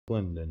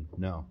Clinton.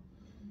 No,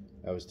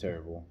 that was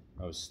terrible.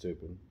 That was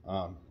stupid.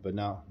 But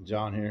no,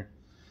 John here.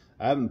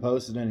 I haven't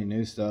posted any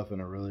new stuff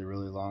in a really,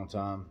 really long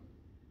time.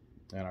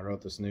 And I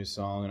wrote this new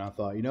song, and I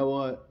thought, you know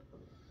what?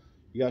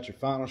 You got your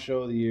final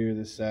show of the year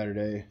this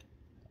Saturday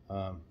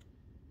at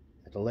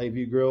the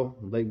Lakeview Grill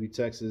in Lakeview,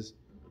 Texas.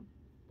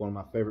 One of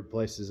my favorite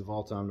places of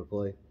all time to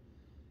play.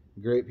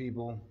 Great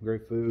people,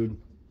 great food,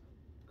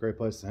 great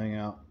place to hang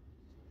out.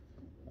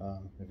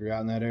 If you're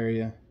out in that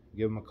area,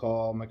 give them a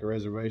call, make a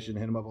reservation,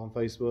 hit them up on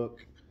Facebook.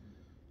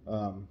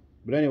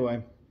 But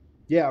anyway,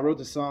 yeah, I wrote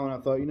this song and I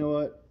thought, you know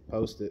what?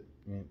 Post it.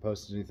 You ain't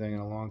posted anything in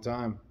a long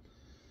time.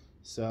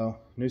 So,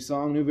 new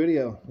song, new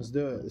video. Let's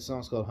do it. This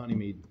song's called Honey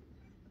Mead.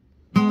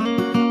 I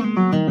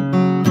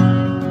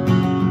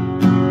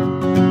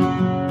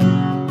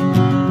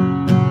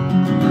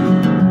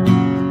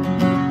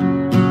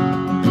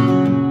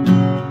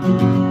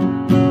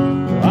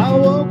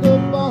woke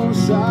up on the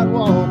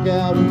sidewalk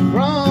out in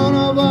front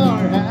of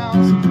our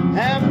house,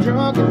 half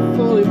drunk and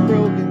fully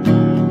broken.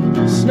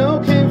 Snow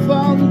came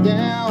falling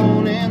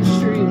down and the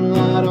street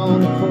light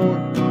on the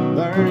corner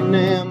burned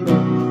amber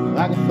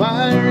like a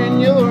fire in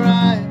your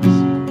eyes.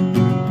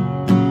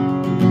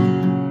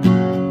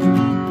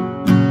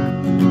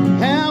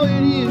 How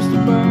it used to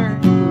burn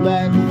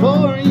back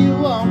before you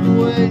walked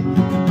away.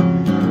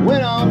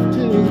 Went off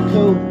to the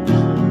coast.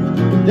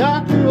 The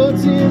doctor,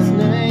 what's his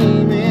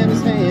name? And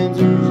his hands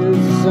are just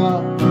as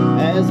soft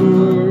as the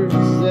words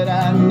that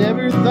I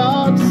never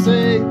thought to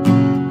say.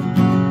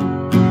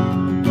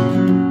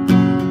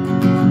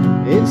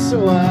 And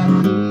so I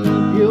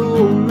keep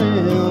your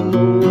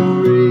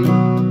memory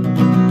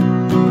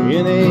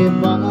in a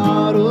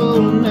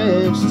bottle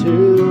next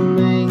to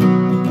me.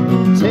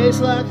 It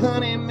tastes like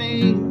honey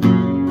mead.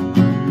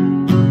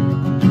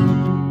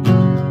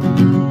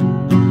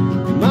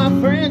 My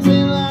friends,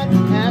 they like to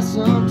ask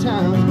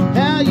sometimes,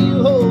 how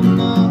you holding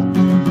up?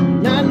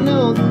 And I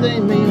know that they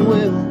mean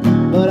well,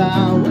 but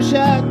I wish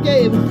I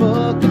gave a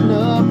fuck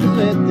enough to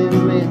let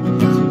them in,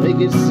 so they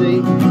could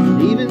see,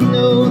 even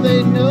though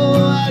they know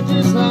I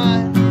just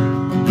lied.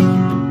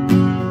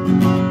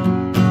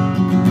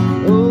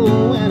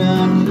 Oh, and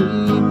I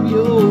keep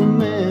your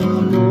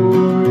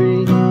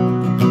memory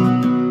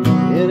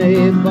in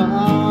a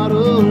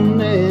bottle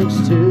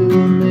next to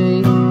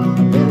me,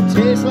 and it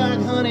tastes like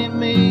honey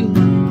mead.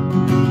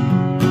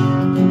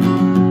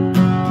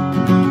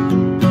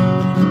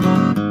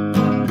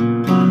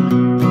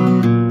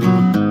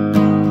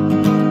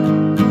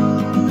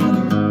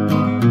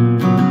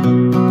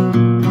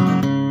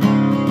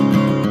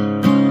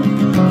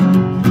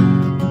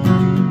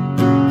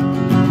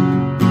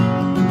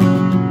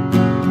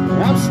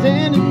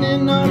 Standing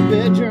in our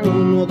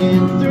bedroom,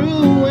 looking through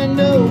a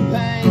window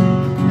pane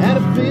at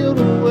a field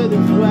of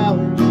withered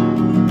flowers,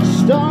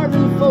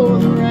 starving for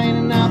the rain.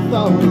 And I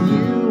thought of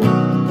you,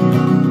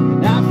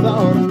 and I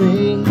thought of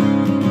me,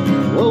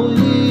 what we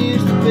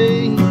used to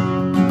be.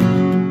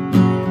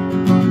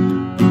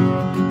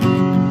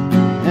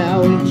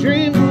 How we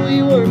dreamed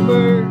we were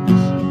birds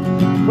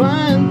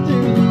flying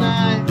through the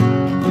night.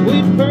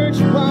 We'd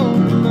perch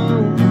upon the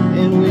moon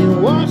and we'd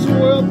watch the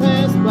world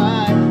pass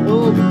by.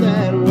 Oh, but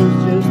that was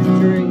just a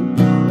dream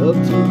of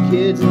two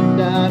kids that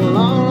died a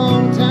long,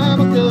 long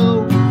time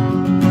ago.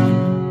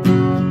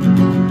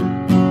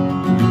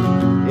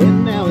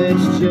 And now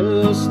it's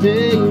just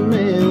a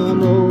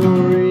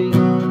memory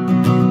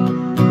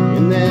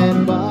in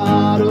that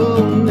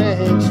bottle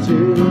next to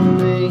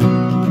me.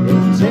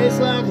 It tastes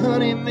like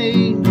honey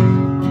mead.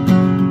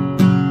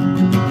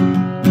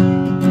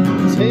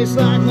 It tastes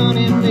like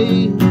honey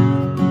mead.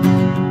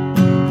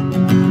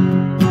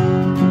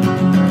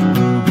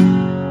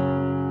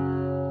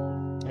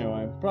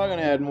 Probably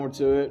gonna add more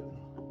to it, a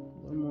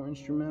little more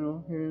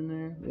instrumental here and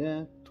there.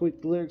 Yeah,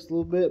 tweak the lyrics a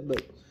little bit,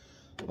 but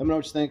let me know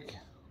what you think,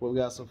 what we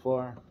got so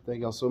far.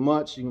 Thank y'all so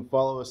much. You can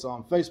follow us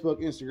on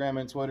Facebook, Instagram,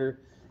 and Twitter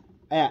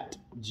at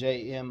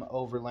JM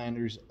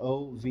Overlanders,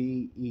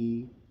 OVERLANDER.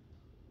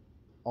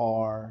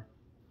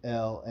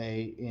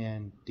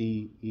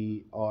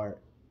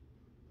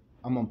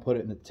 I'm gonna put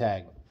it in the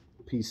tag.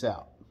 Peace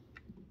out.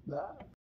 Bye.